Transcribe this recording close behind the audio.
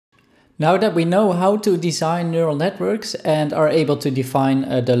Now that we know how to design neural networks and are able to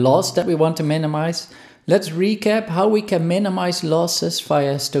define the loss that we want to minimize, let's recap how we can minimize losses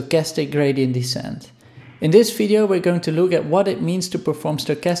via stochastic gradient descent. In this video, we're going to look at what it means to perform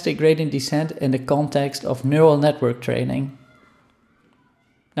stochastic gradient descent in the context of neural network training.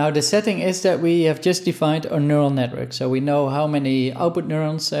 Now the setting is that we have just defined our neural network, so we know how many output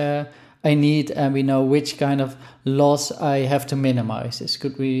neurons I need, and we know which kind of loss I have to minimize. This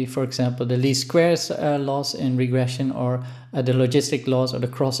could be, for example, the least squares loss in regression, or the logistic loss or the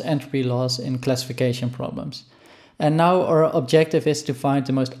cross-entropy loss in classification problems. And now our objective is to find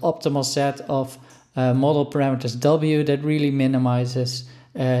the most optimal set of model parameters W that really minimizes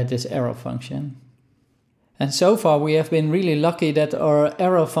this error function. And so far we have been really lucky that our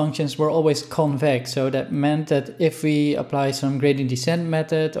error functions were always convex. So that meant that if we apply some gradient descent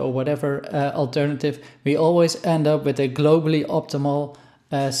method or whatever alternative, we always end up with a globally optimal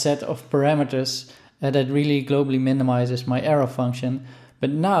set of parameters that really globally minimizes my error function.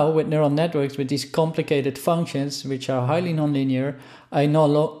 But now with neural networks, with these complicated functions, which are highly nonlinear, I no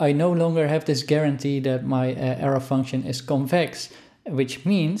longer have this guarantee that my error function is convex, which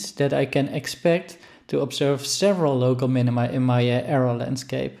means that I can expect to observe several local minima in my error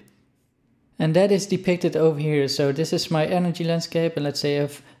landscape. And that is depicted over here. So this is my energy landscape, and let's say I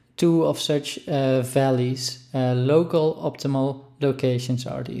have two of such valleys. Local optimal locations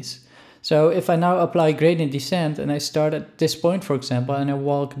are these. So if I now apply gradient descent and I start at this point, for example, and I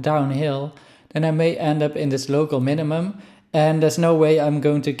walk downhill, then I may end up in this local minimum, and there's no way I'm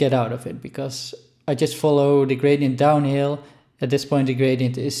going to get out of it because I just follow the gradient downhill. At this point the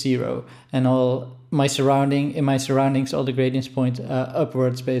gradient is 0, and in my surroundings all the gradients point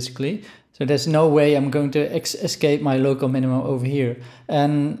upwards basically. So there's no way I'm going to escape my local minimum over here.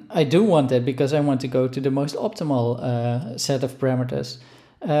 And I do want that because I want to go to the most optimal set of parameters.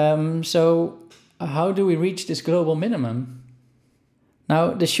 So how do we reach this global minimum?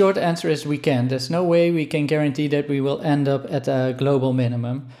 Now the short answer is we can. There's no way we can guarantee that we will end up at a global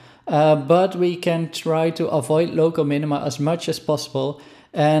minimum. But we can try to avoid local minima as much as possible,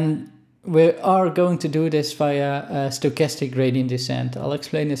 and we are going to do this via stochastic gradient descent. I'll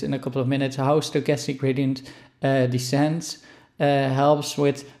explain this in a couple of minutes, how stochastic gradient descent helps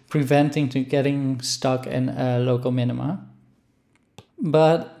with preventing to getting stuck in local minima.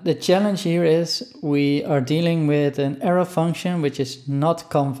 But the challenge here is we are dealing with an error function which is not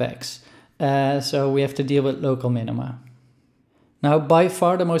convex, so we have to deal with local minima. Now, by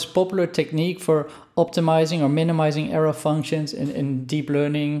far the most popular technique for optimizing or minimizing error functions in deep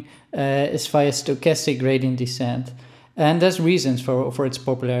learning is via stochastic gradient descent. And there's reasons for its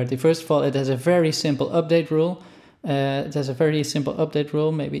popularity. First of all, it has a very simple update rule.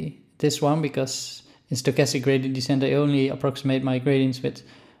 Maybe this one, because in stochastic gradient descent, I only approximate my gradients with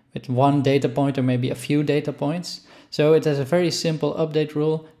one data point or maybe a few data points. So it has a very simple update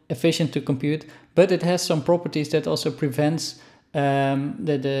rule, efficient to compute, but it has some properties that also prevents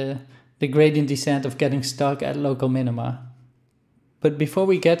the gradient descent of getting stuck at local minima. But before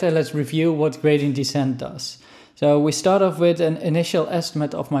we get there, let's review what gradient descent does. So we start off with an initial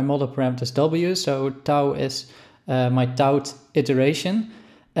estimate of my model parameters W. So tau is my taught iteration.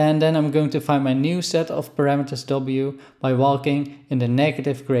 And then I'm going to find my new set of parameters W by walking in the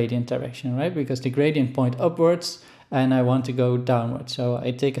negative gradient direction, right? Because the gradient point upwards and I want to go downwards. So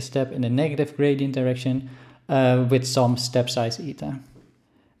I take a step in the negative gradient direction with some step size eta.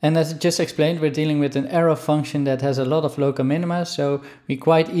 And as I just explained, we're dealing with an error function that has a lot of local minima, so we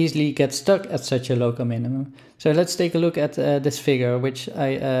quite easily get stuck at such a local minimum. So let's take a look at this figure, which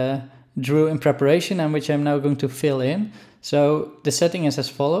I drew in preparation and which I'm now going to fill in. So the setting is as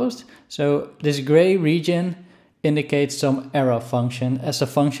follows. So this gray region indicates some error function as a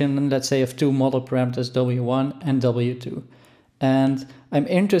function, let's say, of two model parameters W1 and W2. And I'm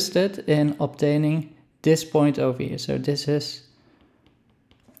interested in obtaining this point over here. So this is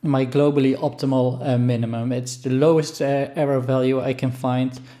my globally optimal minimum. It's the lowest error value I can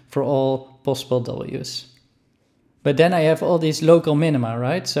find for all possible W's. But then I have all these local minima,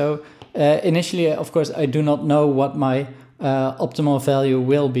 right? So initially, of course, I do not know what my optimal value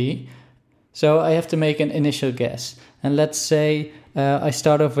will be. So I have to make an initial guess. And let's say I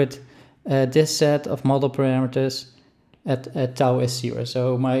start off with this set of model parameters at tau is 0.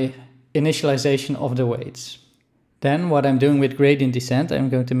 So my initialization of the weights. Then what I'm doing with gradient descent, I'm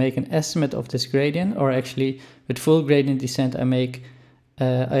going to make an estimate of this gradient, or actually with full gradient descent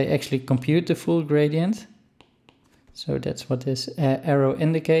I actually compute the full gradient. So that's what this arrow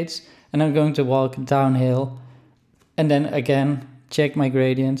indicates. And I'm going to walk downhill and then again check my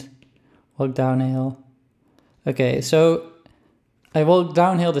gradient, walk downhill. Okay, so I walk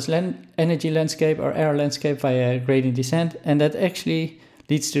downhill this energy landscape or error landscape via gradient descent, and that actually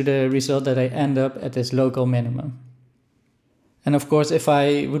leads to the result that I end up at this local minimum. And of course, if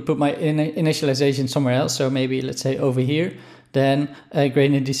I would put my initialization somewhere else, so maybe let's say over here, then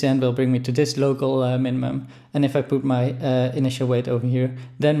gradient descent will bring me to this local minimum. And if I put my initial weight over here,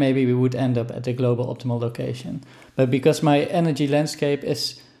 then maybe we would end up at the global optimal location. But because my energy landscape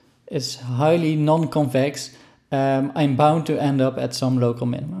is highly non-convex, I'm bound to end up at some local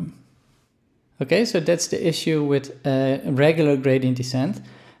minimum. Okay, so that's the issue with regular gradient descent.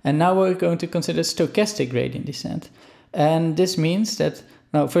 And now we're going to consider stochastic gradient descent. And this means that,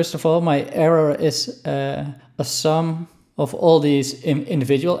 now, first of all, my error is a sum of all these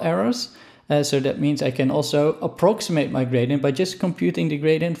individual errors. So that means I can also approximate my gradient by just computing the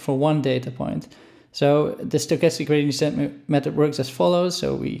gradient for one data point. So the stochastic gradient descent method works as follows.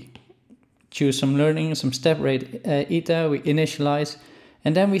 So we choose some learning, some step rate eta, we initialize,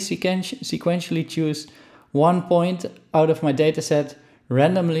 and then we sequentially choose one point out of my data set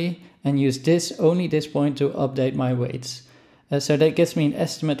randomly and use only this point to update my weights. So that gives me an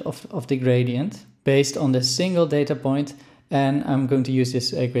estimate of the gradient based on the single data point, and I'm going to use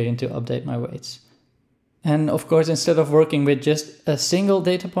this gradient to update my weights. And of course, instead of working with just a single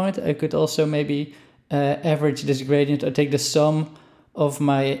data point, I could also maybe average this gradient or take the sum of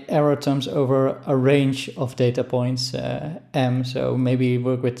my error terms over a range of data points, m. So maybe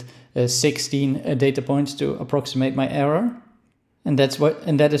work with 16 data points to approximate my error. And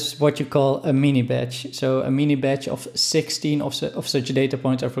that is what you call a mini batch. So a mini batch of 16 of such data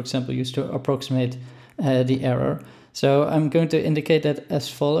points are, for example, used to approximate the error. So I'm going to indicate that as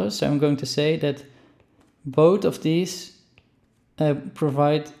follows. So I'm going to say that both of these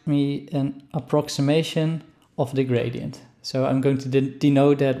provide me an approximation of the gradient. So I'm going to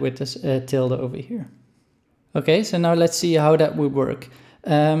denote that with this tilde over here. Okay, so now let's see how that would work.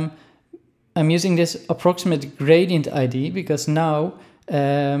 I'm using this approximate gradient ID because now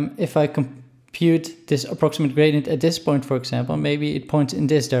if I compute this approximate gradient at this point, for example, maybe it points in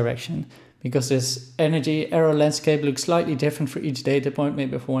this direction because this energy error landscape looks slightly different for each data point.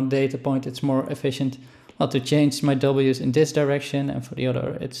 Maybe for one data point it's more efficient to change my W's in this direction, and for the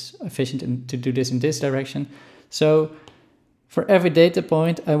other it's efficient to do this in this direction. So for every data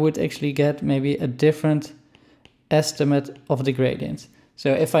point I would actually get maybe a different estimate of the gradient.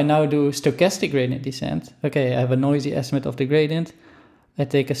 So if I now do stochastic gradient descent, okay, I have a noisy estimate of the gradient. I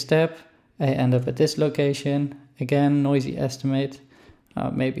take a step, I end up at this location. Again, noisy estimate.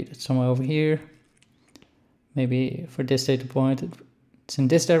 Maybe that's somewhere over here. Maybe for this data point, it's in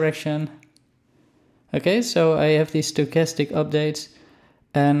this direction. Okay, so I have these stochastic updates.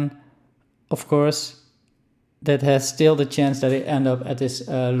 And of course, that has still the chance that I end up at this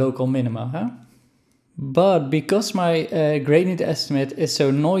local minima, huh? But because my gradient estimate is so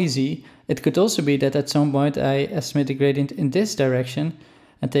noisy, it could also be that at some point I estimate the gradient in this direction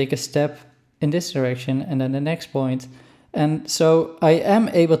and take a step in this direction and then the next point. And so I am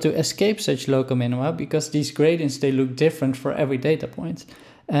able to escape such local minima because these gradients, they look different for every data point.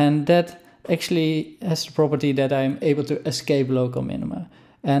 And that actually has the property that I'm able to escape local minima.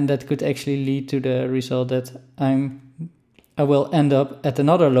 And that could actually lead to the result that I will end up at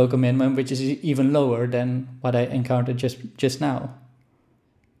another local minimum, which is even lower than what I encountered just now.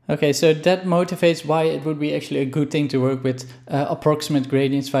 Okay, so that motivates why it would be actually a good thing to work with approximate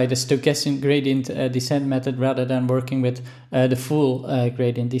gradients via the stochastic gradient descent method rather than working with the full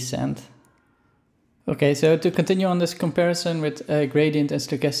gradient descent. Okay, so to continue on this comparison with gradient and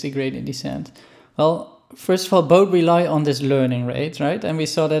stochastic gradient descent. Well, first of all, both rely on this learning rate, right? And we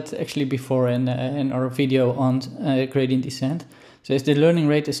saw that actually before in our video on gradient descent. So if the learning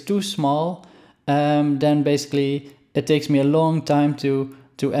rate is too small, then basically it takes me a long time to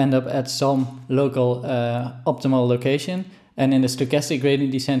end up at some local optimal location. And in the stochastic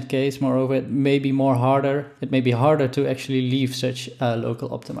gradient descent case, moreover, it may be harder to actually leave such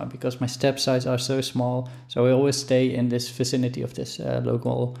local optima because my step size are so small. So I always stay in this vicinity of this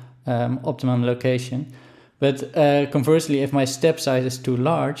local optimum location. But conversely, if my step size is too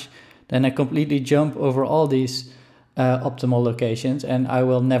large, then I completely jump over all these optimal locations and I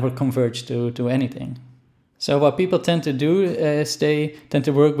will never converge to anything. So what people tend to do is they tend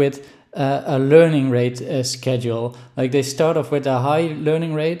to work with a learning rate schedule. Like they start off with a high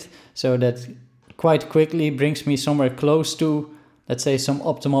learning rate, so that quite quickly brings me somewhere close to, let's say, some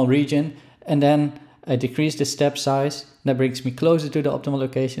optimal region, and then I decrease the step size. That brings me closer to the optimal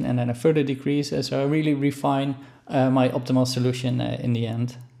location, and then I further decrease, so I really refine my optimal solution in the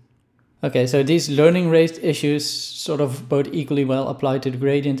end. Okay, so these learning rate issues sort of both equally well apply to the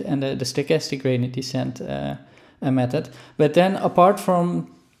gradient and the stochastic gradient descent method. But then apart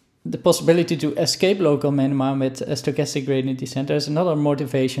from the possibility to escape local minima with a stochastic gradient descent, there's another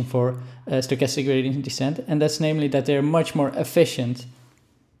motivation for stochastic gradient descent, and that's namely that they're much more efficient.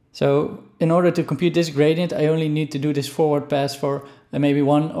 So in order to compute this gradient, I only need to do this forward pass for maybe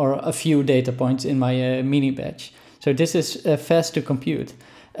one or a few data points in my mini batch. So this is fast to compute.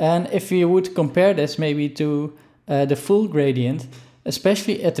 And if you would compare this maybe to the full gradient,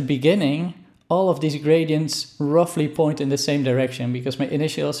 especially at the beginning, all of these gradients roughly point in the same direction, because my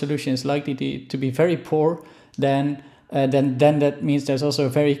initial solution is likely to be very poor, then that means there's also a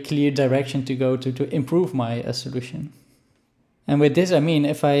very clear direction to go to improve my solution. And with this I mean,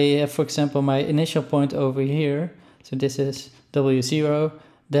 if I have, for example, my initial point over here, so this is W0,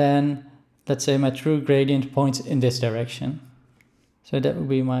 then let's say my true gradient points in this direction. So that would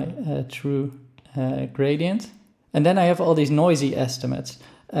be my true gradient. And then I have all these noisy estimates.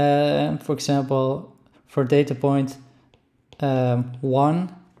 For example, for data point 1,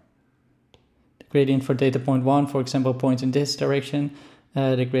 the gradient for data point 1, for example, points in this direction.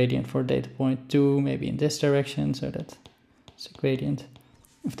 The gradient for data point 2 maybe in this direction, so that's the gradient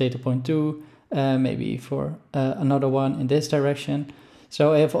of data point 2, maybe for another one in this direction.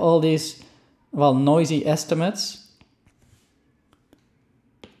 So I have all these, well, noisy estimates,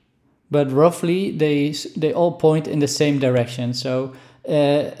 but roughly they all point in the same direction. So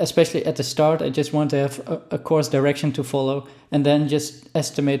especially at the start, I just want to have a course direction to follow, and then just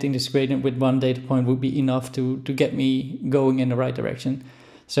estimating this gradient with one data point would be enough to get me going in the right direction.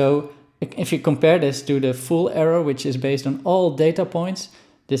 So if you compare this to the full error, which is based on all data points,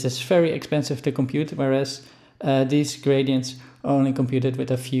 this is very expensive to compute, whereas these gradients are only computed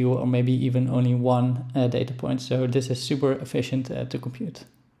with a few or maybe even only one data point. So this is super efficient to compute.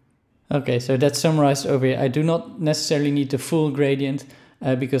 Okay, so that's summarized over here. I do not necessarily need the full gradient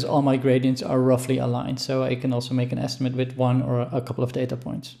because all my gradients are roughly aligned. So I can also make an estimate with one or a couple of data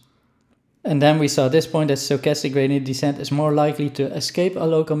points. And then we saw this point that stochastic gradient descent is more likely to escape a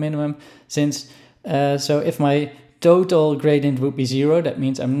local minimum, since so if my total gradient would be 0, that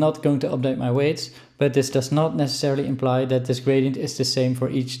means I'm not going to update my weights, but this does not necessarily imply that this gradient is the same for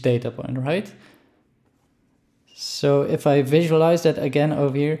each data point, right? So if I visualize that again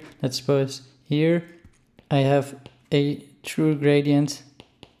over here, let's suppose here I have a true gradient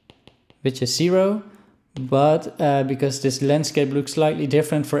which is 0, but because this landscape looks slightly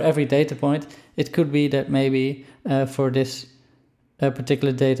different for every data point, it could be that maybe for this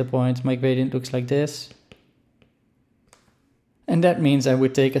particular data point my gradient looks like this. And that means I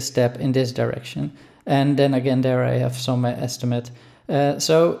would take a step in this direction. And then again there I have some estimate.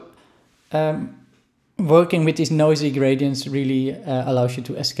 Working with these noisy gradients really allows you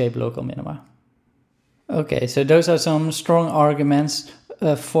to escape local minima. Okay, so those are some strong arguments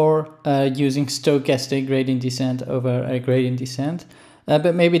for using stochastic gradient descent over a gradient descent.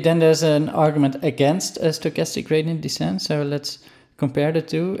 But maybe then there's an argument against a stochastic gradient descent. So let's compare the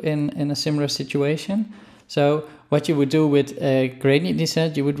two in a similar situation. So what you would do with a gradient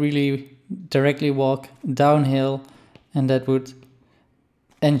descent, you would really directly walk downhill, and that would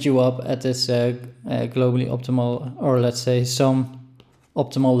end you up at this globally optimal, or let's say some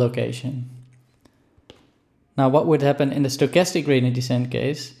optimal location. Now what would happen in the stochastic gradient descent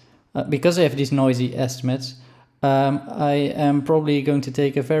case, because I have these noisy estimates, I am probably going to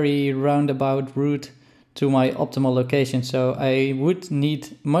take a very roundabout route to my optimal location. So I would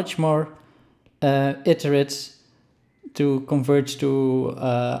need much more iterates to converge to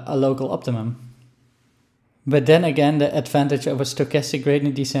a local optimum. But then again, the advantage of a stochastic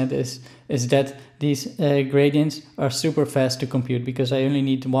gradient descent is that these gradients are super fast to compute, because I only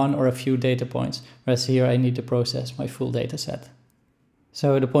need one or a few data points, whereas here I need to process my full data set.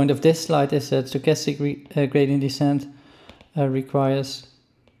 So the point of this slide is that stochastic gradient descent requires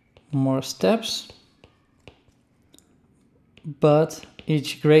more steps, but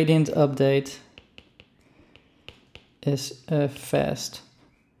each gradient update is fast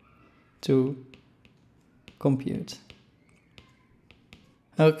to compute.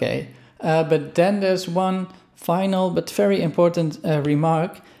 Okay, but then there's one final but very important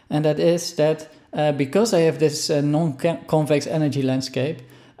remark, and that is that because I have this non-convex energy landscape,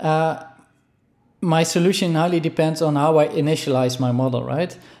 my solution highly depends on how I initialize my model,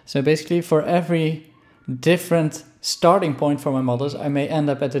 right? So basically for every different starting point for my models, I may end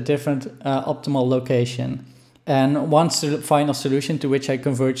up at a different optimal location. And one final solution to which I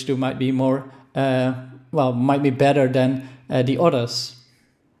converge to might be more might be better than the others.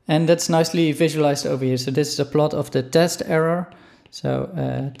 And that's nicely visualized over here. So this is a plot of the test error.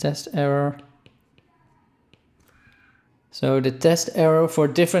 So test error. So the test error for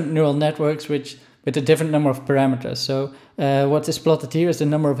different neural networks which with a different number of parameters. So what is plotted here is the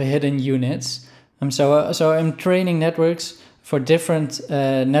number of hidden units. So I'm training networks for different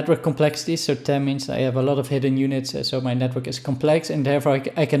network complexities. So 10 means I have a lot of hidden units, so my network is complex, and therefore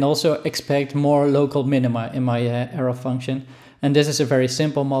I can also expect more local minima in my error function. And this is a very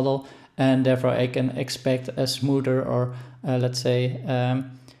simple model, and therefore I can expect a smoother or let's say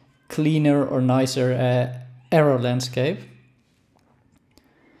cleaner or nicer error landscape.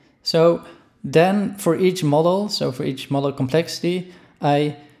 So then for each model, so for each model complexity,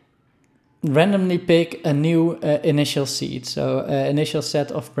 I randomly pick a new initial seed, so initial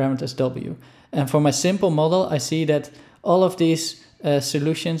set of parameters W. And for my simple model, I see that all of these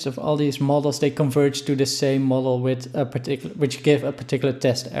solutions of all these models, they converge to the same model with a particular, which give a particular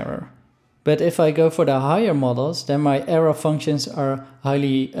test error. But if I go for the higher models, then my error functions are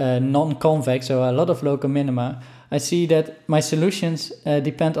highly non-convex, so a lot of local minima. I see that my solutions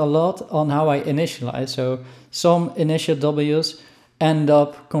depend a lot on how I initialize. So some initial W's end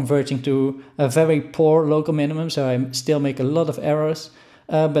up converging to a very poor local minimum, so I still make a lot of errors,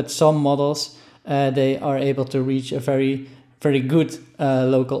 but some models, they are able to reach a very, very good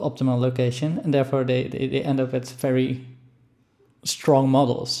local optimal location, and therefore they end up with very strong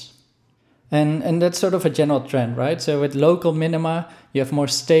models. And that's sort of a general trend, right? So with local minima, you have more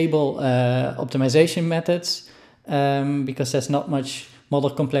stable optimization methods, because there's not much model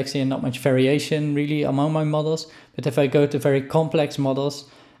complexity and not much variation really among my models. But if I go to very complex models,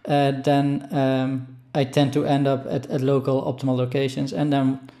 then I tend to end up at local optimal locations. And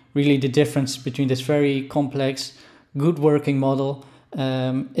then really the difference between this very complex, good working model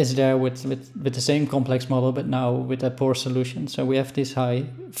is there with the same complex model, but now with a poor solution. So we have these high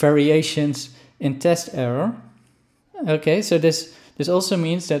variations in test error. Okay, so this also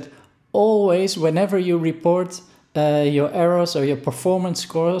means that always, whenever you report your errors or your performance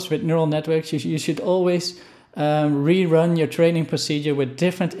scores with neural networks, you should always rerun your training procedure with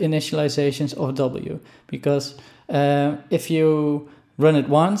different initializations of W. Because if you run it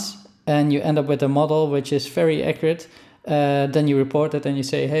once and you end up with a model which is very accurate, then you report it and you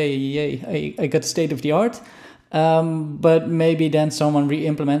say, hey, yay, I got state of the art. But maybe then someone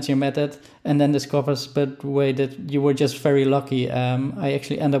re-implements your method and then discovers, but wait, that you were just very lucky. I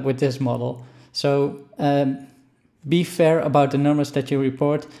actually end up with this model. So be fair about the numbers that you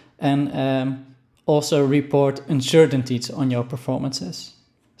report, and also report uncertainties on your performances.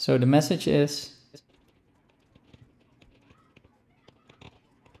 So the message is,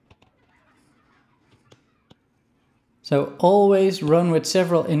 so always run with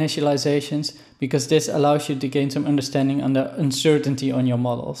several initializations, because this allows you to gain some understanding on the uncertainty on your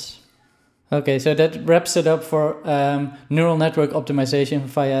models. Okay, so that wraps it up for neural network optimization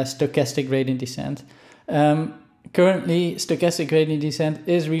via stochastic gradient descent. Currently, stochastic gradient descent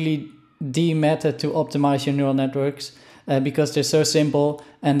is really the method to optimize your neural networks because they're so simple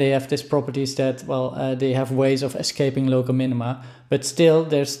and they have these properties that, well, they have ways of escaping local minima. But still,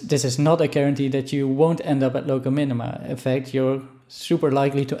 this is not a guarantee that you won't end up at local minima. In fact, you're super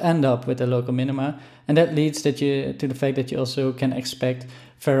likely to end up with a local minima, and that leads to the fact that you also can expect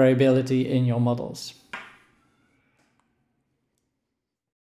variability in your models.